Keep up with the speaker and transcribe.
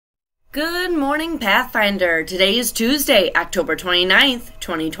Good morning, Pathfinder. Today is Tuesday, October 29th,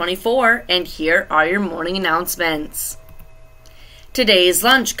 2024, and here are your morning announcements. Today's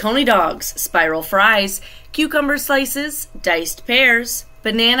lunch: coney dogs, spiral fries, cucumber slices, diced pears,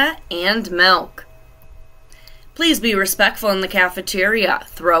 banana, and milk. Please be respectful in the cafeteria.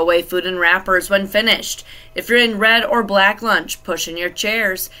 Throw away food and wrappers when finished. If you're in red or black lunch, push in your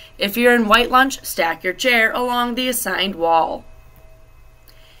chairs. If you're in white lunch, stack your chair along the assigned wall.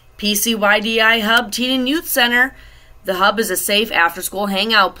 PCYDI Hub Teen and Youth Center. The Hub is a safe after-school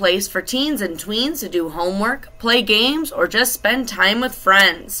hangout place for teens and tweens to do homework, play games, or just spend time with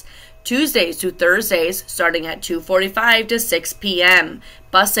friends. Tuesdays through Thursdays, starting at 2:45 to 6 p.m.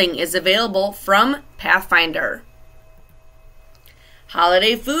 Busing is available from Pathfinder.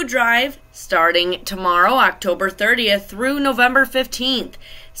 Holiday Food Drive, starting tomorrow, October 30th through November 15th.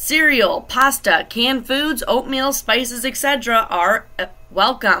 Cereal, pasta, canned foods, oatmeal, spices, etc. are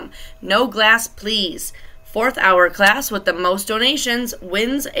welcome. No glass, please. Fourth hour class with the most donations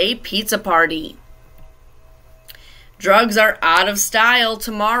wins a pizza party. Drugs are out of style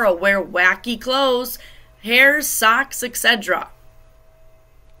tomorrow. Wear wacky clothes, hairs, socks, etc.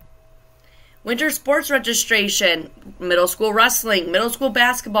 Winter sports registration: middle school wrestling, middle school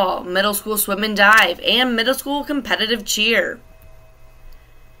basketball, middle school swim and dive, and middle school competitive cheer.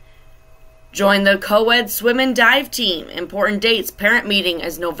 Join the co-ed swim and dive team. Important dates: parent meeting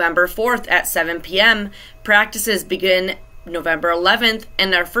is November 4th at 7 p.m. Practices begin November 11th,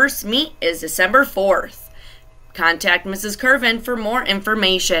 and our first meet is December 4th. Contact Mrs. Curvin for more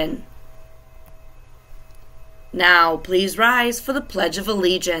information. Now, please rise for the Pledge of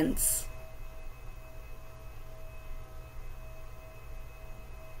Allegiance.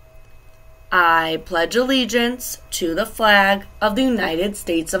 I pledge allegiance to the flag of the United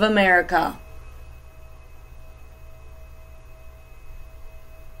States of America.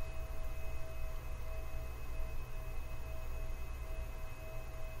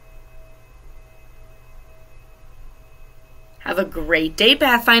 Have a great day,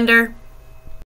 Pathfinder.